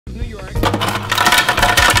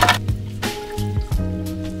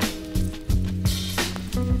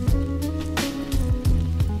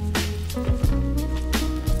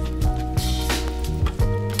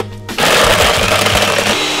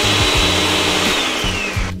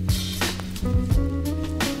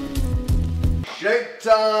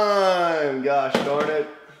time! Gosh darn it.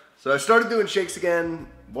 So I started doing shakes again.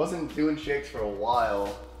 Wasn't doing shakes for a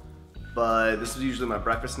while, but this is usually my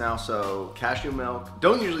breakfast now. So cashew milk.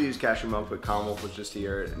 Don't usually use cashew milk, but Commonwealth was just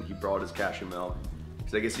here and he brought his cashew milk.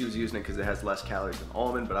 Because I guess he was using it because it has less calories than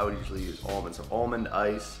almond, but I would usually use almond. So almond,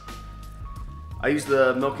 ice. I use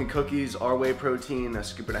the milk and cookies, our whey protein, a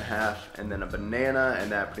scoop and a half, and then a banana,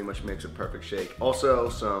 and that pretty much makes a perfect shake. Also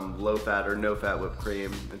some low fat or no fat whipped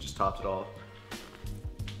cream and just tops it off.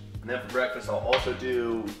 And then for breakfast I'll also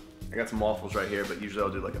do, I got some waffles right here, but usually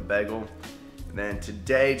I'll do like a bagel. And then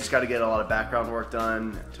today, just got to get a lot of background work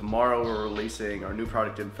done. Tomorrow we're releasing our new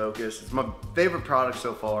product in Focus. It's my favorite product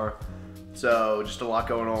so far. So just a lot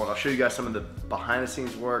going on. I'll show you guys some of the behind the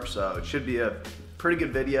scenes work. So it should be a pretty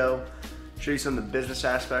good video. Show you some of the business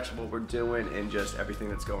aspects of what we're doing and just everything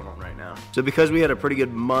that's going on right now. So because we had a pretty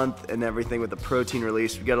good month and everything with the protein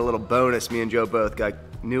release, we got a little bonus. Me and Joe both got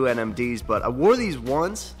new NMDs, but I wore these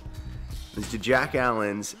once. It's to Jack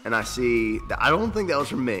Allen's, and I see that I don't think that was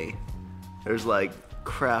from me. There's like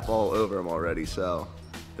crap all over them already, so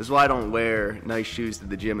this is why I don't wear nice shoes to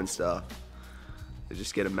the gym and stuff. They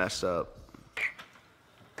just get them messed up.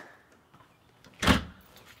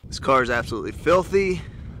 This car is absolutely filthy.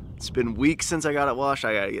 It's been weeks since I got it washed.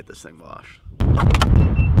 I gotta get this thing washed.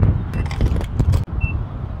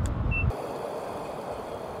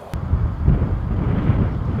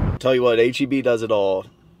 Tell you what, HEB does it all.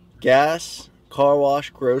 Gas, car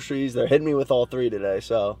wash, groceries. They're hitting me with all three today,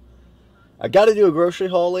 so I gotta do a grocery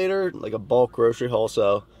haul later, like a bulk grocery haul,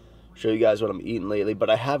 so show you guys what I'm eating lately.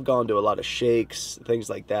 But I have gone to a lot of shakes,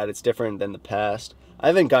 things like that. It's different than the past. I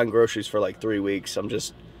haven't gotten groceries for like 3 weeks. I'm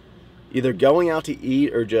just either going out to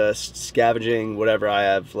eat or just scavenging whatever I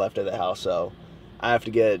have left at the house. So I have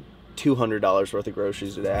to get $200 worth of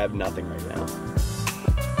groceries today. I have nothing right now.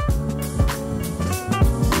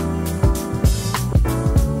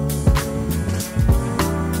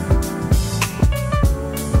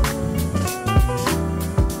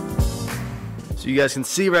 So you guys can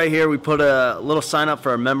see right here, we put a little sign up for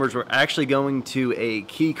our members. We're actually going to a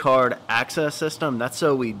key card access system. That's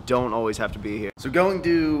so we don't always have to be here. So going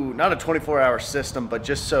to, not a 24-hour system, but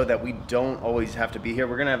just so that we don't always have to be here.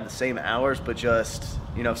 We're gonna have the same hours, but just,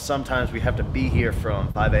 you know, sometimes we have to be here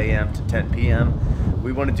from 5 a.m. to 10 p.m.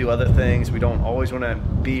 We wanna do other things. We don't always wanna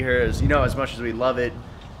be here as, you know, as much as we love it.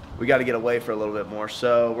 We gotta get away for a little bit more.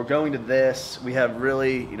 So we're going to this. We have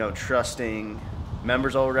really, you know, trusting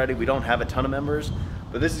members already. We don't have a ton of members,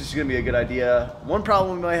 but this is just gonna be a good idea. One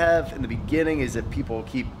problem we might have in the beginning is if people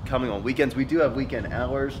keep coming on weekends. We do have weekend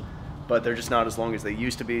hours, but they're just not as long as they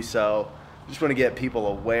used to be. So just want to get people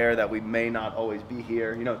aware that we may not always be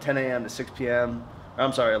here. You know, 10 a.m. to 6 p.m.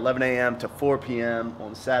 I'm sorry, 11 a.m. to 4 p.m.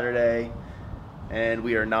 on Saturday, and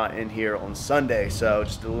we are not in here on Sunday. So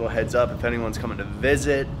just a little heads up if anyone's coming to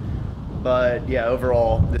visit. But yeah,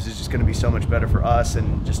 overall, this is just gonna be so much better for us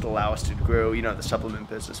and just allow us to grow, you know, the supplement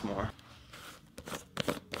business more.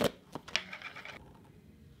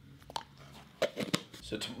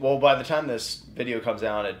 So, well, by the time this video comes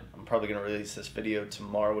out, I'm probably gonna release this video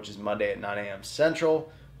tomorrow, which is Monday at 9 a.m.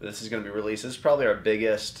 Central. But this is gonna be released. This is probably our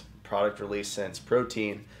biggest product release since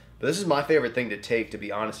protein. But this is my favorite thing to take, to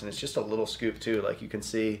be honest, and it's just a little scoop too. Like you can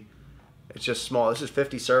see, it's just small. This is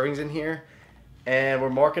 50 servings in here. And we're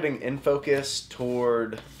marketing in Focus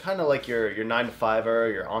toward kind of like your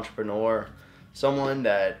 9-to-5er, your entrepreneur, someone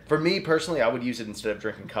that, for me personally, I would use it instead of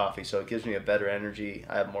drinking coffee. So it gives me a better energy.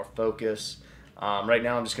 I have more focus. Right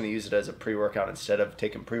now I'm just going to use it as a pre-workout instead of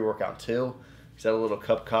taking pre-workout too. Because I had a little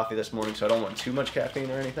cup of coffee this morning, so I don't want too much caffeine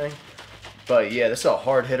or anything. But yeah, this is a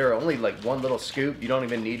hard hitter. Only like one little scoop. You don't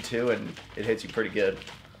even need to, and it hits you pretty good.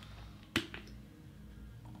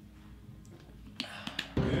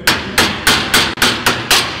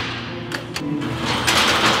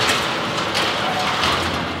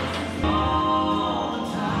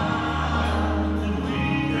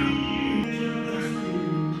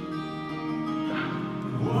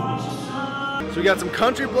 So we got some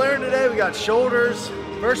country blaring today. We got shoulders.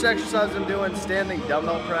 First exercise I'm doing, standing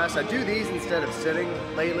dumbbell press. I do these instead of sitting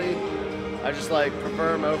lately. I just like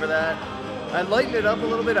prefer them over that. I lightened it up a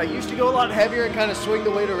little bit. I used to go a lot heavier and kind of swing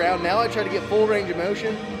the weight around. Now I try to get full range of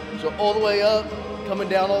motion. So all the way up, coming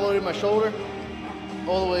down all the way to my shoulder,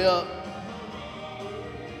 all the way up.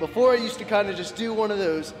 Before I used to kind of just do one of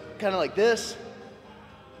those, kind of like this.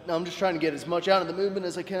 Now I'm just trying to get as much out of the movement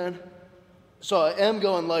as I can. So I am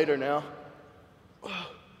going lighter now.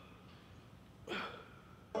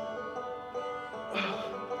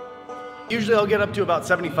 Usually I'll get up to about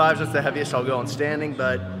 75s, that's the heaviest I'll go on standing,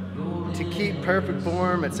 but to keep perfect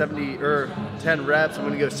form at 70 or 10 reps, I'm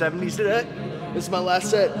gonna go 70s today. This is my last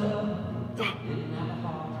set.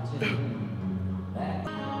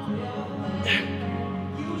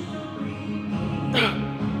 Okay,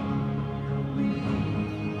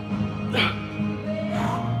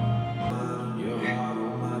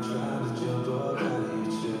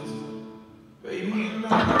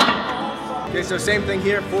 so same thing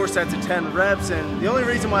here, 4 sets of 10 reps, and the only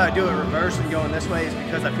reason why I do it reverse and going this way is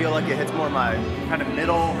because I feel like it hits more of my kind of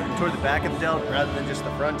middle toward the back of the delt rather than just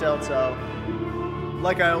the front delt. So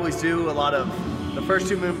like I always do, a lot of the first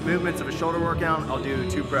 2 movements of a shoulder workout, I'll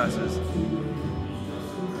do 2 presses.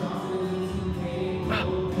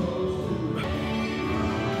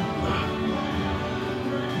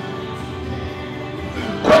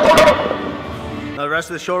 Now the rest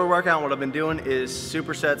of the shoulder workout, what I've been doing is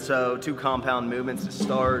supersets, so 2 compound movements to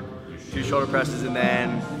start, 2 shoulder presses, and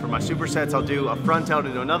then for my supersets, I'll do a front delt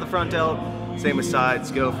into another front delt. Same with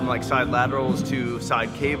sides, go from like side laterals to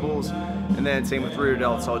side cables, and then same with rear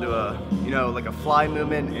delts. So I'll do a, like a fly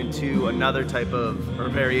movement into another type of, or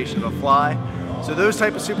variation of a fly. So those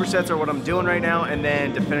type of supersets are what I'm doing right now, and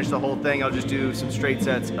then to finish the whole thing, I'll just do some straight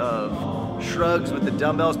sets of shrugs with the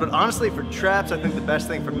dumbbells. But honestly, for traps, I think the best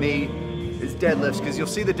thing for me is deadlifts, because you'll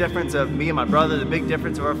see the difference of me and my brother. The big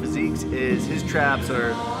difference of our physiques is his traps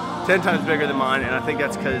are 10 times bigger than mine, and I think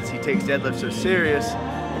that's because he takes deadlifts so serious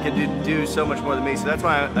and can do so much more than me. So that's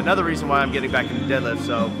why another reason why I'm getting back into deadlift.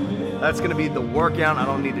 So that's going to be the workout. I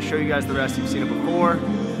don't need to show you guys the rest. You've seen it before.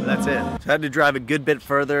 That's it. So I had to drive a good bit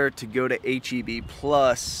further to go to HEB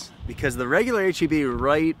Plus, because the regular HEB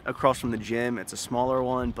right across from the gym, it's a smaller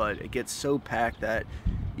one, but it gets so packed that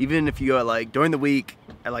even if you go at like during the week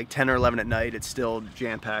at like 10 or 11 at night, it's still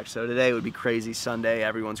jam-packed. So today would be crazy. Sunday,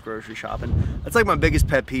 everyone's grocery shopping. That's like my biggest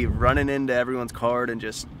pet peeve, running into everyone's cart, and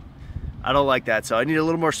just, I don't like that. So I need a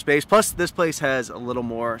little more space. Plus this place has a little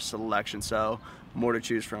more selection, so more to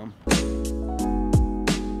choose from.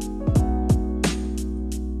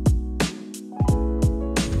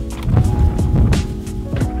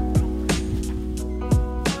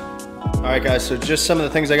 All right guys, so just some of the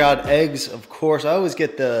things I got. Eggs, of course. I always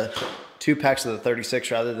get the 2 packs of the 36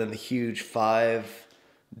 rather than the huge 5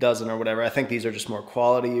 dozen or whatever. I think these are just more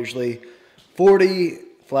quality usually. 40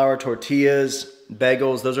 flour tortillas,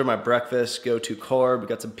 bagels. Those are my breakfast go-to carb.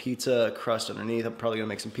 Got some pizza crust underneath. I'm probably gonna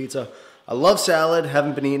make some pizza. I love salad.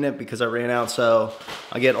 Haven't been eating it because I ran out, so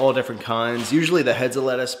I get all different kinds. Usually the heads of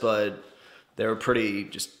lettuce, but they were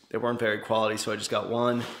they weren't very quality, so I just got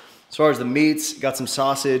one. As far as the meats, got some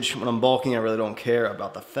sausage. When I'm bulking, I really don't care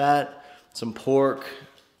about the fat. Some pork,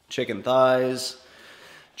 chicken thighs.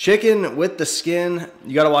 Chicken with the skin,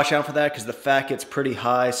 you gotta watch out for that because the fat gets pretty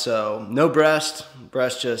high, so no breast.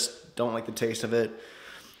 Breast, just don't like the taste of it.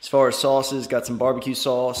 As far as sauces, got some barbecue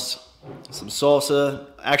sauce, some salsa.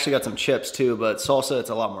 I actually got some chips too, but salsa, it's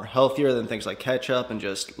a lot more healthier than things like ketchup and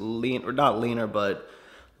just lean, or not leaner, but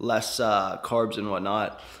less carbs and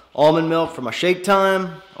whatnot. Almond milk for my shake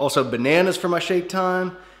time, also bananas for my shake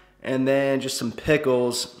time, and then just some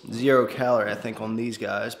pickles, 0 calorie I think on these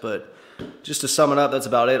guys, but just to sum it up, that's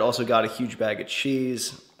about it. Also got a huge bag of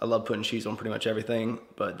cheese. I love putting cheese on pretty much everything,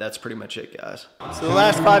 but that's pretty much it, guys. So the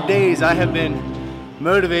last 5 days I have been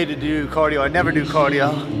motivated to do cardio. I never do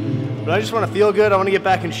cardio, but I just want to feel good. I want to get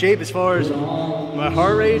back in shape as far as my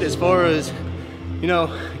heart rate, as far as,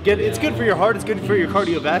 it's good for your heart, it's good for your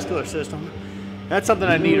cardiovascular system. That's something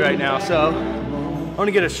I need right now, so I want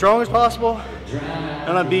to get as strong as possible.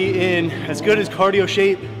 I want to be in as good as cardio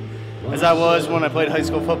shape as I was when I played high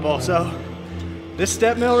school football. So this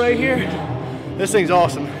step mill right here, this thing's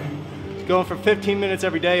awesome. It's going for 15 minutes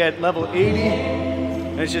every day at level 80,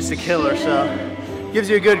 and it's just a killer. So gives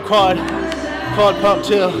you a good quad pump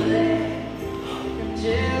too.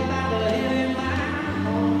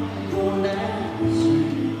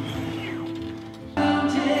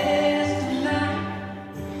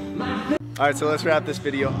 All right, so let's wrap this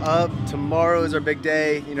video up. Tomorrow is our big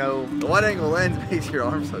day. The wide angle lens makes your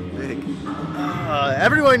arms look big.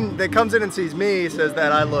 Everyone that comes in and sees me says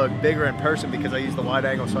that I look bigger in person because I use the wide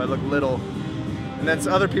angle, so I look little. And then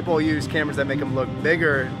other people use cameras that make them look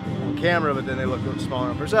bigger on camera, but then they look smaller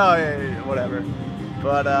in person. Oh, yeah, whatever.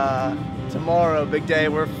 But tomorrow, big day.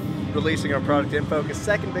 We're releasing our product info.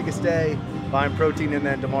 Second biggest day, buying protein, and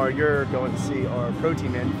then tomorrow you're going to see our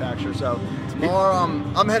protein manufacturer. So tomorrow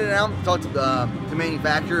I'm headed out to talk to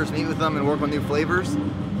manufacturers, meet with them, and work on new flavors.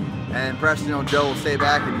 And Preston and Joe will stay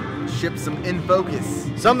back and ship some in focus.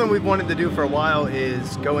 Something we've wanted to do for a while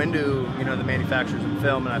is go into the manufacturers and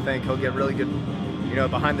film, and I think he'll get really good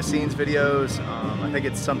behind the scenes videos. I think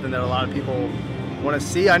it's something that a lot of people want to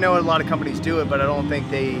see. I know a lot of companies do it, but I don't think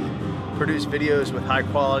they produce videos with high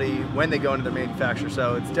quality when they go into the manufacturer.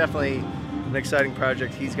 So it's definitely an exciting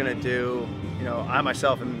project he's going to do. I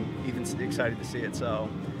myself am even excited to see it. So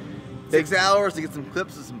 6 hours to get some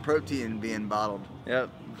clips of some protein being bottled. Yep,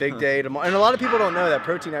 big day tomorrow. And a lot of people don't know that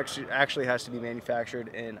protein actually has to be manufactured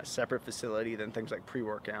in a separate facility than things like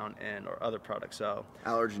pre-workout and or other products. So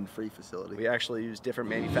Allergen-free facility. we actually use different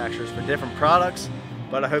manufacturers for different products.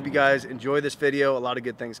 But I hope you guys enjoy this video. A lot of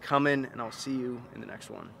good things coming, and I'll see you in the next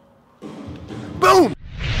one. Boom!